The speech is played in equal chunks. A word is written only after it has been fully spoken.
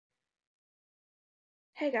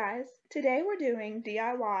Hey guys, today we're doing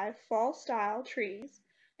DIY fall style trees,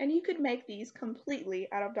 and you could make these completely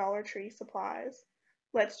out of Dollar Tree supplies.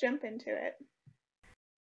 Let's jump into it.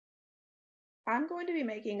 I'm going to be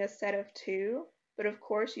making a set of two, but of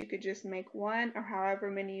course you could just make one or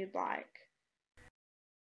however many you'd like.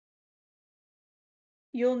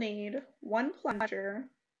 You'll need one plunger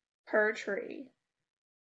per tree,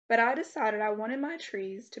 but I decided I wanted my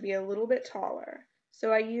trees to be a little bit taller.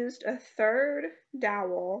 So I used a third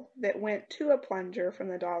dowel that went to a plunger from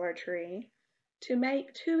the Dollar Tree to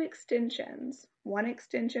make two extensions, one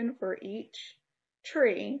extension for each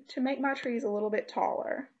tree to make my trees a little bit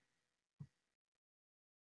taller.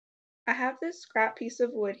 I have this scrap piece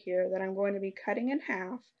of wood here that I'm going to be cutting in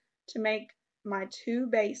half to make my two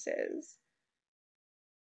bases.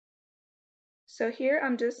 So here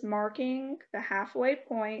I'm just marking the halfway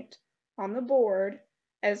point on the board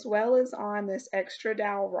as well as on this extra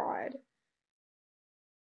dowel rod,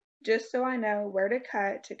 just so I know where to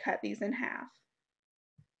cut these in half.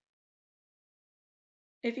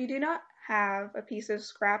 If you do not have a piece of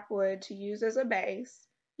scrap wood to use as a base,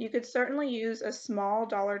 you could certainly use a small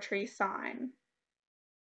Dollar Tree sign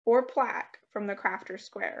or plaque from the Crafter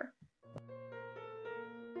Square.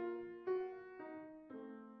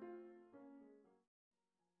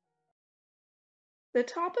 The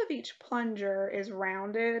top of each plunger is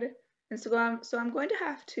rounded, and so I'm going to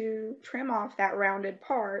have to trim off that rounded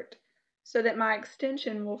part so that my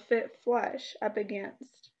extension will fit flush up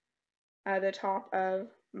against the top of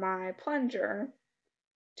my plunger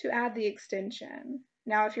to add the extension.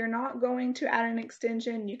 Now, if you're not going to add an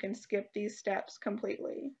extension, you can skip these steps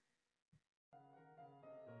completely.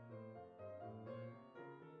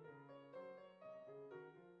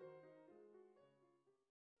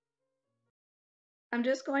 I'm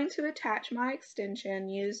just going to attach my extension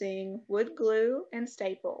using wood glue and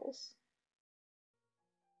staples.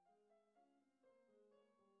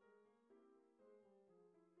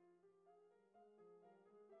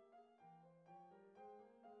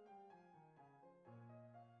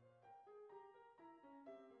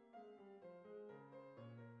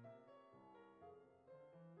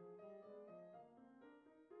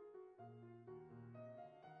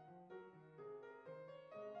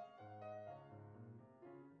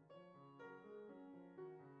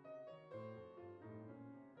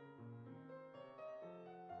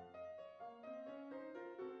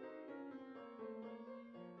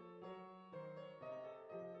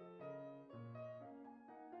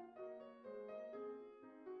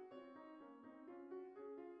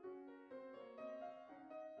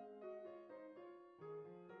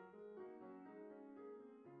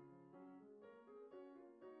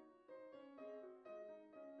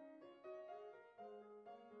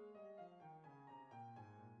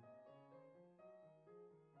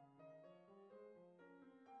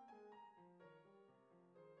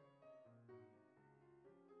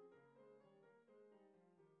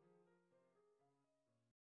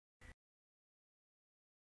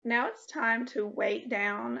 Now it's time to weight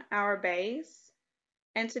down our base,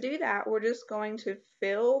 and to do that we're just going to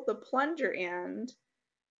fill the plunger end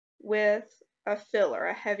with a filler,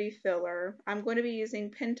 a heavy filler. I'm going to be using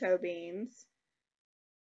pinto beans,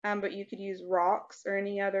 but you could use rocks or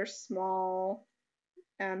any other small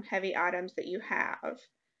heavy items that you have.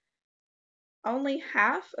 Only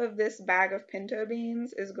half of this bag of pinto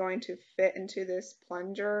beans is going to fit into this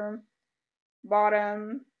plunger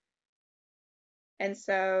bottom. And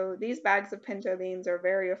so these bags of pinto beans are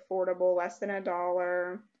very affordable, less than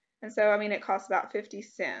 $1. And so, I mean, it costs about 50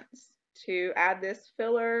 cents to add this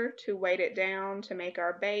filler, to weight it down, to make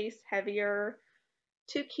our base heavier,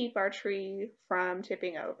 to keep our tree from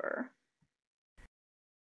tipping over.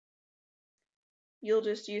 You'll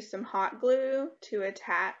just use some hot glue to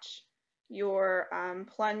attach your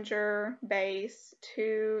plunger base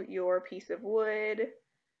to your piece of wood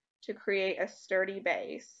to create a sturdy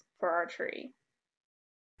base for our tree.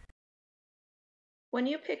 When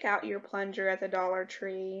you pick out your plunger at the Dollar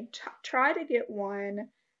Tree, try to get one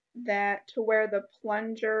that to where the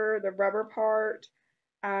plunger, the rubber part,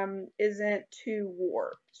 isn't too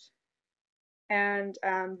warped. And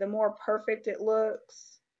the more perfect it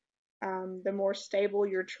looks, the more stable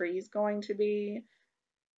your tree is going to be,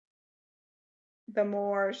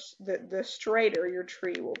 the straighter your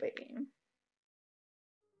tree will be.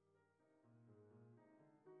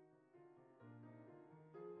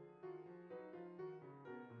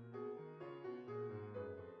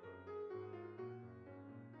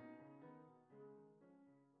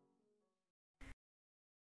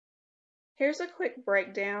 Here's a quick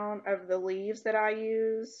breakdown of the leaves that I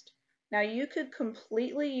used. Now you could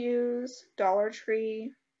completely use Dollar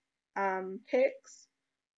Tree picks,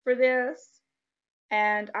 for this,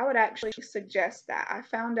 and I would actually suggest that. I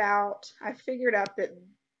figured out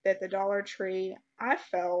that the Dollar Tree I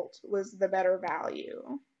felt was the better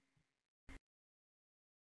value.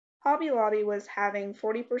 Hobby Lobby was having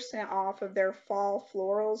 40% off of their fall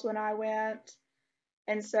florals when I went,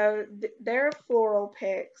 and so their floral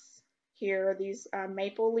picks here, these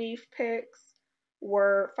maple leaf picks,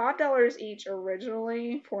 were $5 each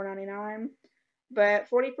originally, $4.99, but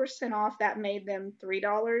 40% off that made them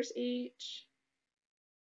 $3 each.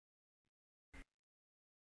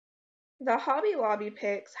 The Hobby Lobby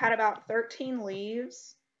picks had about 13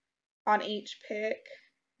 leaves on each pick,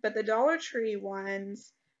 but the Dollar Tree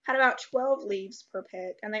ones had about 12 leaves per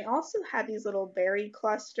pick, and they also had these little berry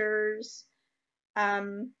clusters,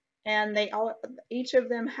 and each of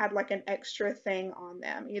them had like an extra thing on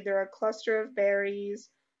them, either a cluster of berries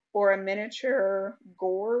or a miniature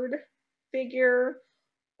gourd figure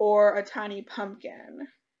or a tiny pumpkin.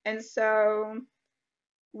 And so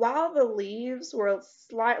while the leaves were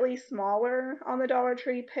slightly smaller on the Dollar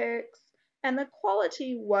Tree picks and the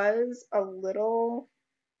quality was a little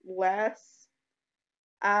less,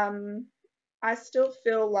 I still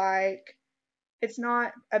feel like it's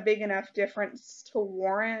not a big enough difference to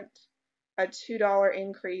warrant a $2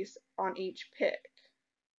 increase on each pick.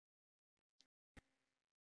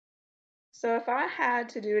 So if I had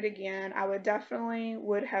to do it again, I would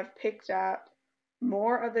have picked up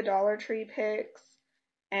more of the Dollar Tree picks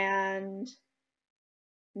and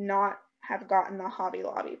not have gotten the Hobby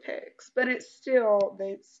Lobby picks, but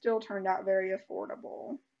they still turned out very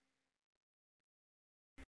affordable.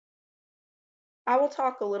 I will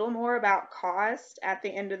talk a little more about cost at the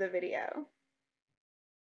end of the video.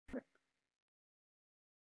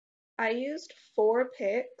 I used 4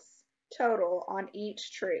 picks total on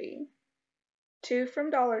each tree, 2 from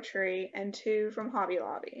Dollar Tree and 2 from Hobby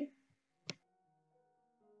Lobby.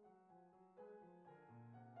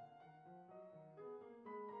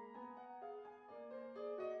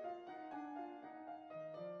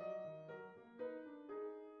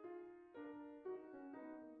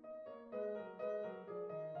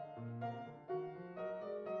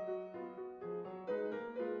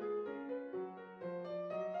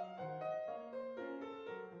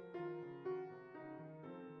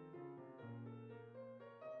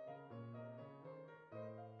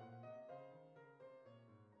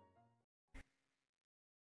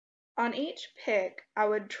 On each pick, I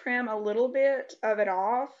would trim a little bit of it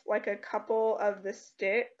off, like a couple of the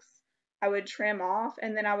sticks I would trim off,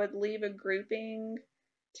 and then I would leave a grouping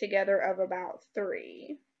together of about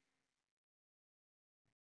 3.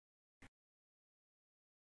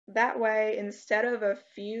 That way, instead of a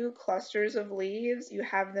few clusters of leaves, you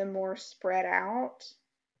have them more spread out,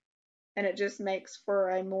 and it just makes for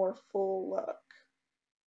a more full look.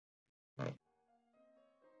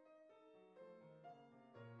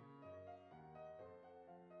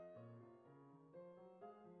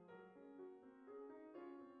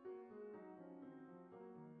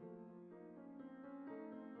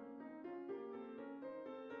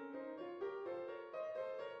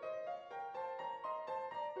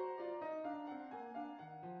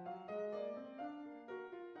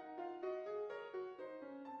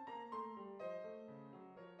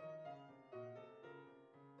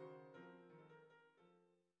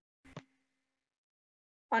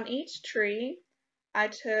 On each tree, I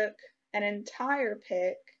took an entire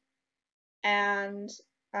pick and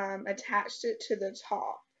attached it to the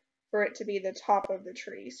top for it to be the top of the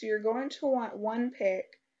tree. So you're going to want one pick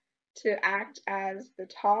to act as the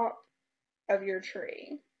top of your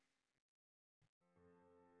tree.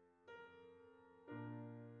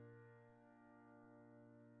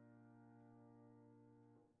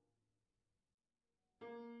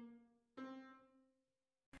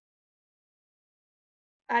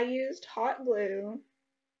 I used hot glue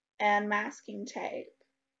and masking tape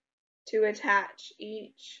to attach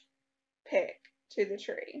each pick to the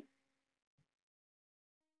tree.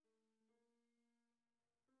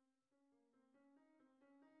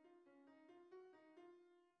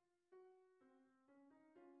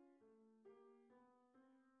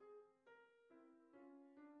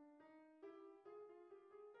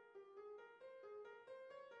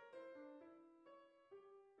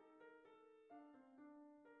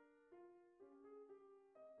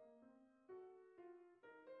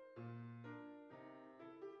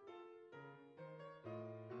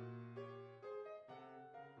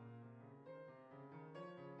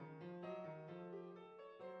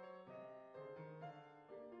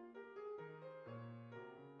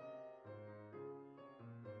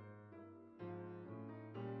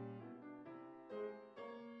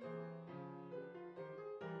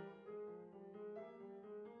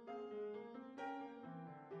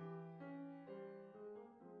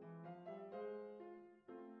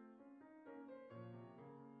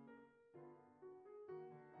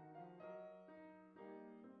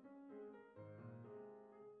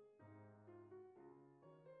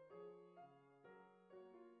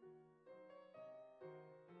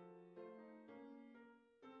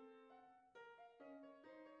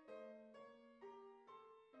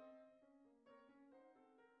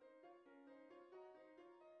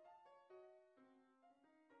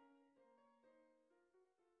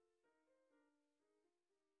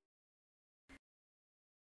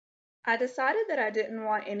 I decided that I didn't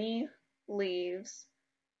want any leaves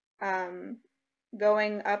um,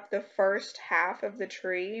 going up the first half of the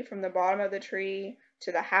tree, from the bottom of the tree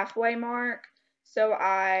to the halfway mark. So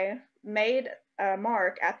I made a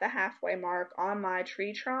mark at the halfway mark on my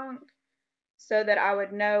tree trunk so that I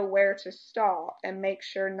would know where to stop and make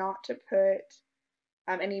sure not to put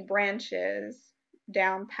any branches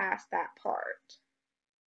down past that part.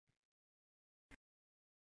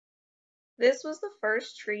 This was the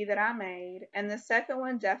first tree that I made, and the second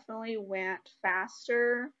one definitely went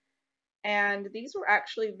faster, and these were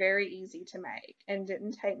actually very easy to make and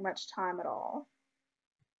didn't take much time at all.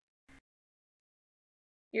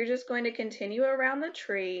 You're just going to continue around the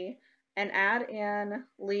tree and add in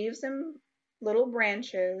leaves and little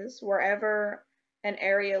branches wherever an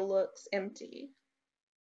area looks empty.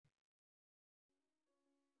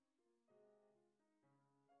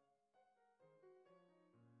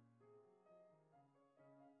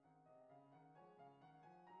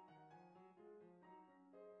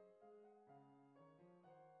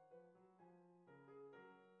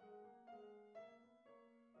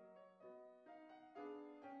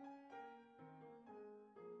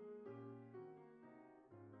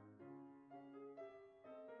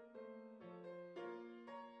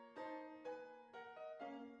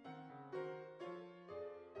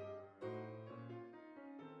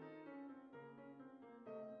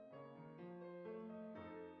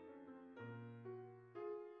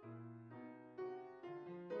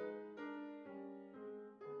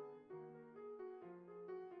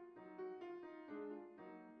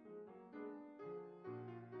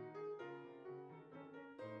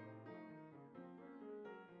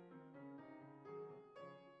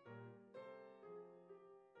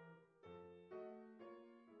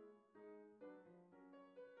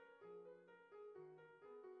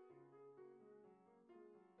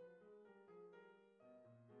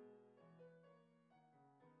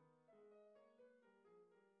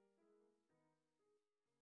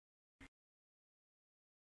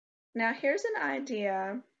 Now here's an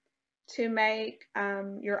idea to make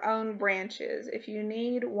your own branches. If you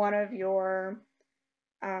need one of your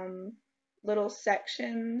um, little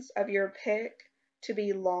sections of your pick to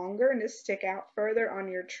be longer and to stick out further on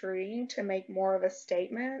your tree to make more of a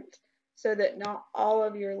statement so that not all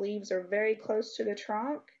of your leaves are very close to the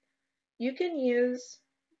trunk, you can use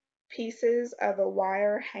pieces of a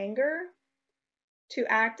wire hanger to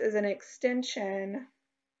act as an extension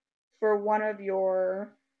for one of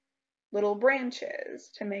your little branches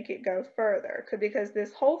to make it go further, because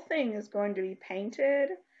this whole thing is going to be painted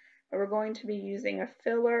and we're going to be using a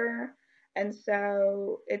filler, and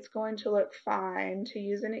so it's going to look fine to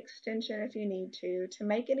use an extension if you need to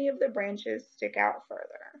make any of the branches stick out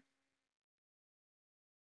further.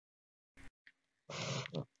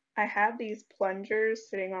 I had these plungers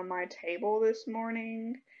sitting on my table this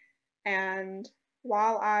morning, and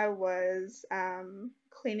while I was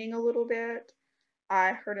cleaning a little bit,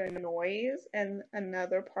 I heard a noise in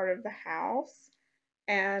another part of the house,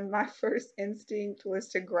 and my first instinct was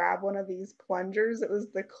to grab one of these plungers. It was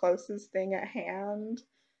the closest thing at hand,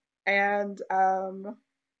 and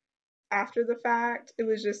after the fact, it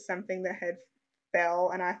was just something that had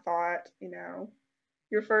fell, and I thought,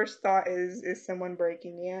 your first thought is someone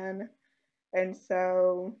breaking in, and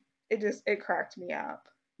so it cracked me up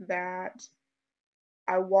that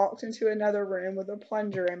I walked into another room with a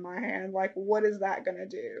plunger in my hand. Like, what is that gonna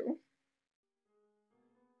do?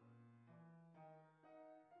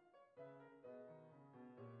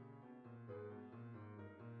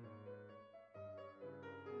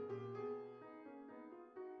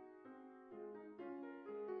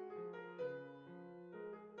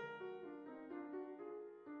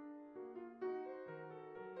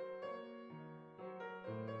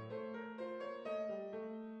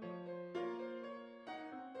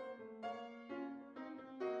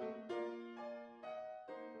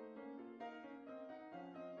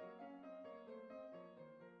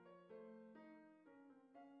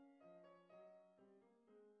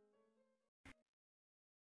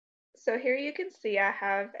 So here you can see I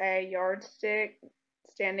have a yardstick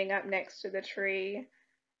standing up next to the tree,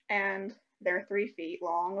 and they're 3 feet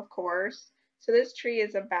long, of course. So this tree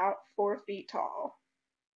is about 4 feet tall.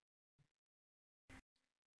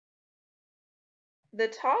 The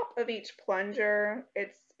top of each plunger,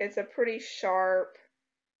 it's a pretty sharp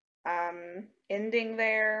ending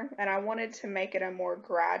there, and I wanted to make it a more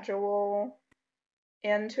gradual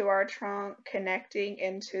into our trunk connecting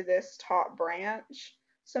into this top branch.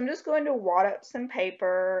 So I'm just going to wad up some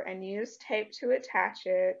paper and use tape to attach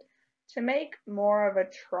it to make more of a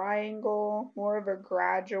triangle, more of a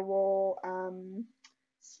gradual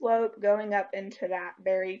slope going up into that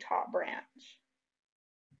very top branch.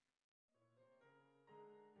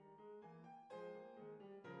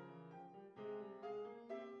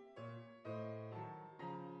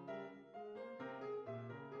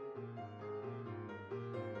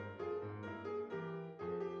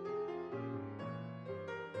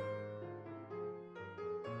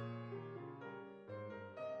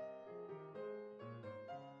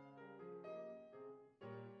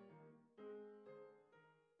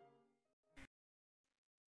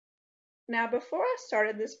 Now, before I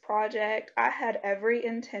started this project, I had every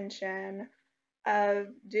intention of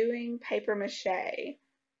doing paper mache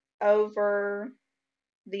over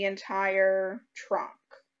the entire trunk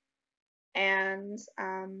and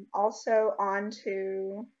also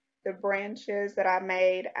onto the branches that I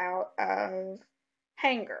made out of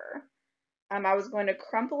hanger. I was going to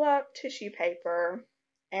crumple up tissue paper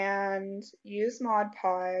and use Mod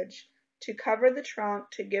Podge to cover the trunk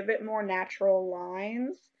to give it more natural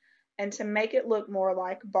lines and to make it look more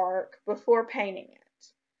like bark before painting it.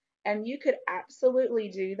 And you could absolutely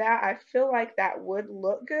do that. I feel like that would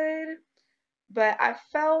look good, but I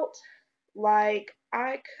felt like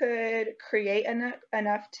I could create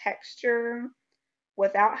enough texture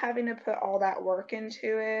without having to put all that work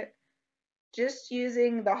into it, just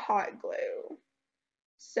using the hot glue.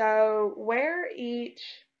 So where each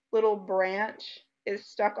little branch is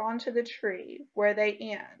stuck onto the tree, where they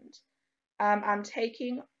end, I'm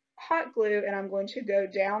taking hot glue and I'm going to go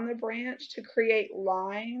down the branch to create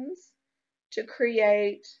lines to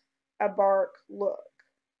create a bark look.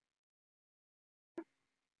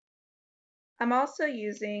 I'm also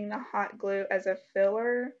using the hot glue as a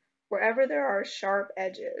filler wherever there are sharp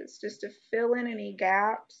edges, just to fill in any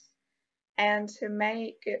gaps and to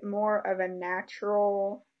make it more of a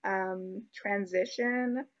natural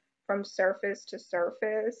transition from surface to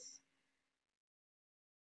surface.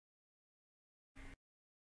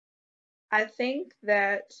 I think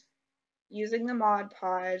that using the Mod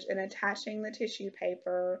Podge and attaching the tissue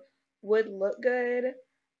paper would look good,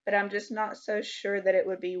 but I'm just not so sure that it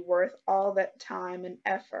would be worth all that time and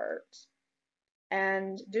effort.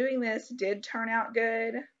 And doing this did turn out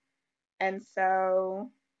good, and so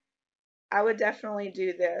I would definitely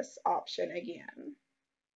do this option again.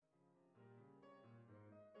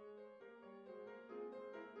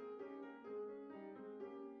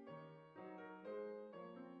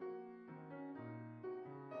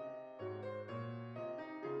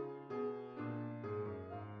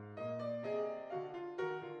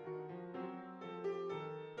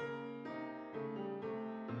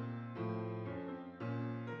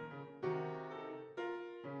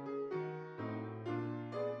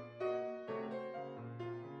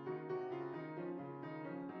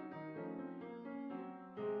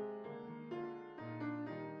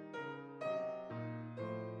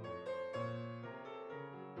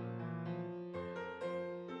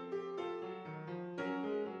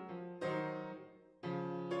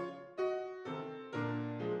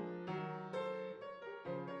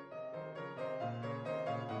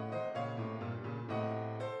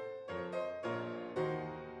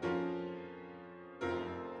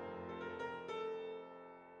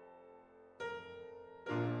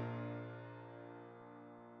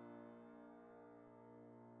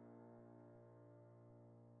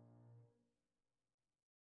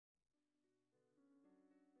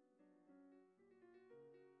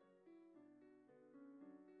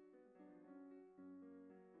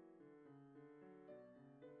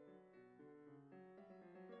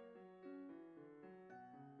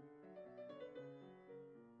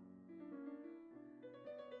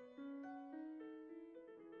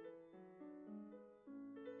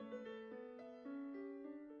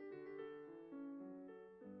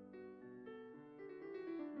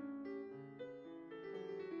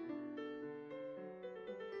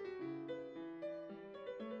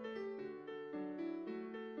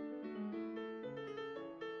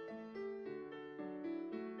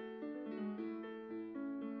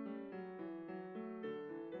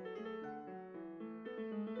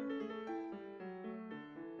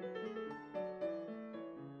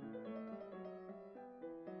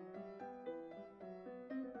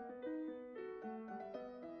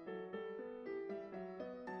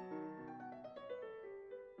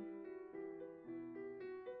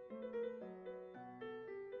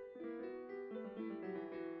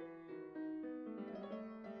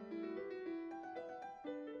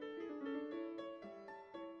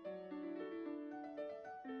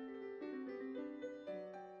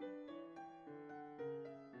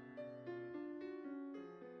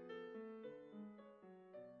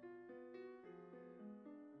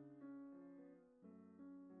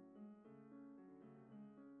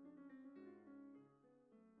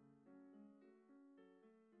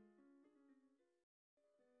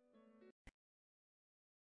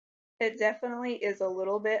 It definitely is a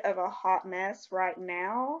little bit of a hot mess right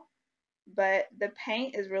now, but the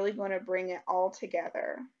paint is really going to bring it all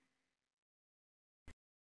together.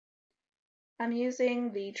 I'm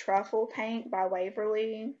using the Truffle Paint by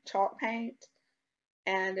Waverly chalk paint,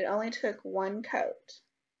 and it only took one coat.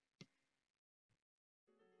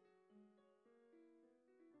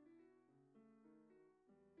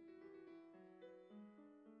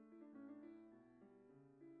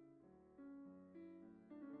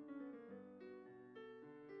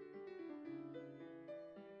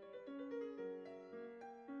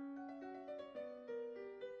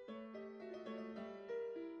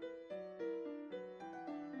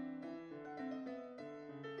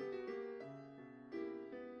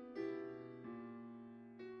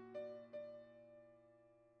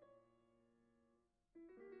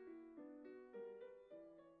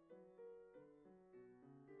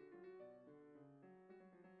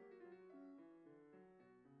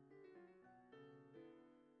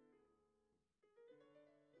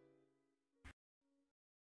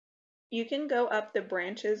 You can go up the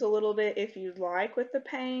branches a little bit if you'd like with the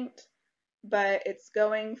paint, but it's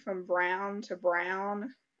going from brown to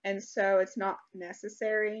brown, and so it's not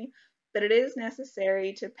necessary. But it is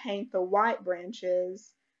necessary to paint the white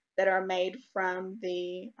branches that are made from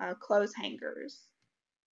the clothes hangers.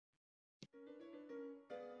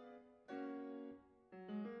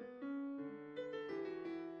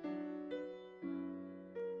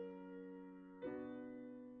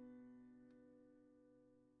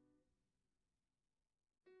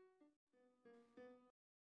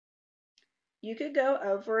 You could go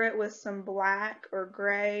over it with some black or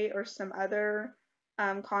gray or some other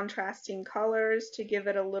contrasting colors to give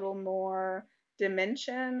it a little more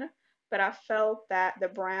dimension, but I felt that the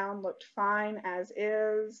brown looked fine as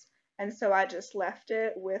is, and so I just left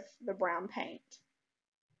it with the brown paint.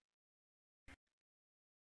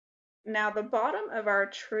 Now the bottom of our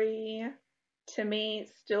tree, to me,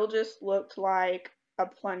 still just looked like a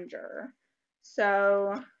plunger.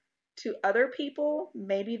 So to other people,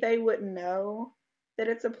 maybe they wouldn't know that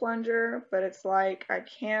it's a plunger, but it's like I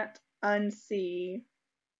can't unsee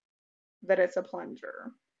that it's a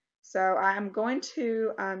plunger. So I'm going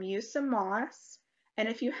to use some moss. And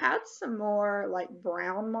if you had some more like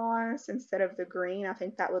brown moss instead of the green, I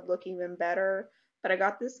think that would look even better. But I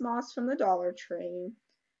got this moss from the Dollar Tree.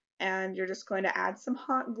 And you're just going to add some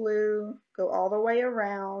hot glue, go all the way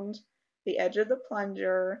around the edge of the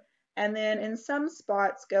plunger, and then in some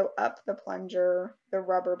spots go up the plunger, the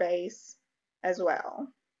rubber base as well.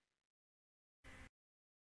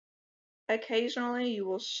 Occasionally you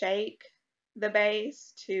will shake the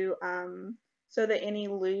base to so that any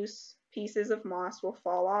loose pieces of moss will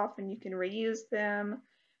fall off and you can reuse them.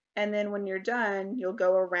 And then when you're done, you'll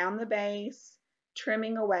go around the base,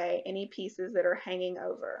 trimming away any pieces that are hanging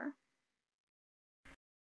over.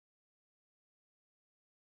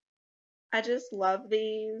 I just love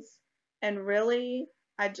these, and really,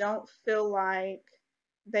 I don't feel like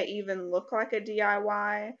they even look like a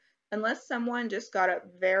DIY unless someone just got up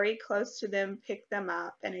very close to them, picked them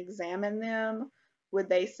up, and examined them. Would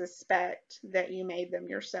they suspect that you made them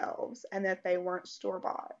yourselves and that they weren't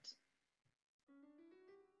store-bought?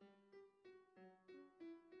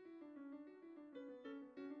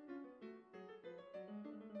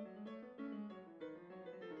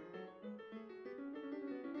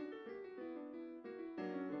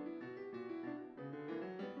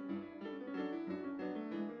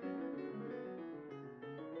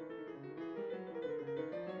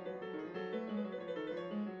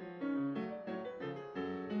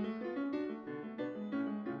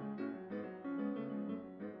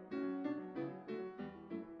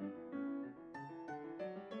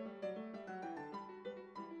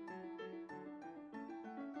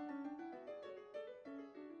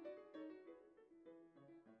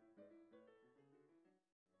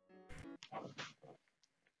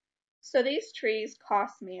 So these trees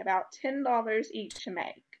cost me about $10 each to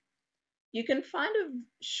make. You can find a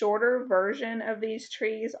shorter version of these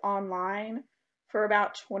trees online for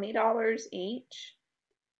about $20 each.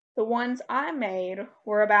 The ones I made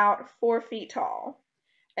were about 4 feet tall,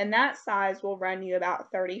 and that size will run you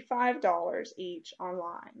about $35 each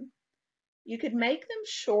online. You could make them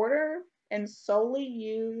shorter and solely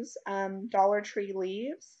use Dollar Tree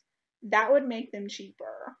leaves. That would make them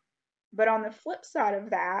cheaper. But on the flip side of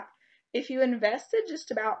that, if you invested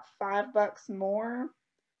just about $5 more,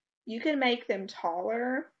 you can make them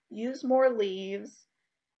taller, use more leaves,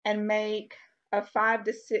 and make a 5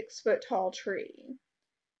 to 6 foot tall tree.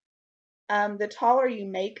 The taller you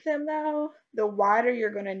make them though, the wider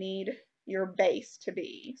you're going to need your base to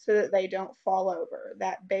be so that they don't fall over,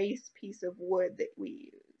 that base piece of wood that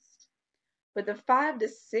we used. but the 5 to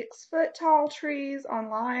 6 foot tall trees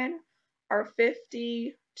online are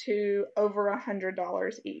 $50 to over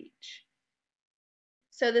 $100 each.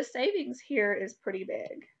 So the savings here is pretty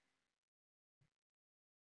big.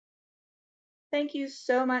 Thank you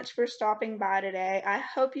so much for stopping by today. I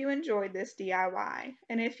hope you enjoyed this DIY.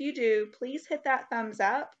 And if you do, please hit that thumbs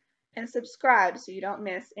up and subscribe so you don't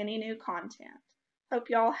miss any new content. Hope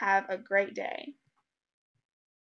y'all have a great day.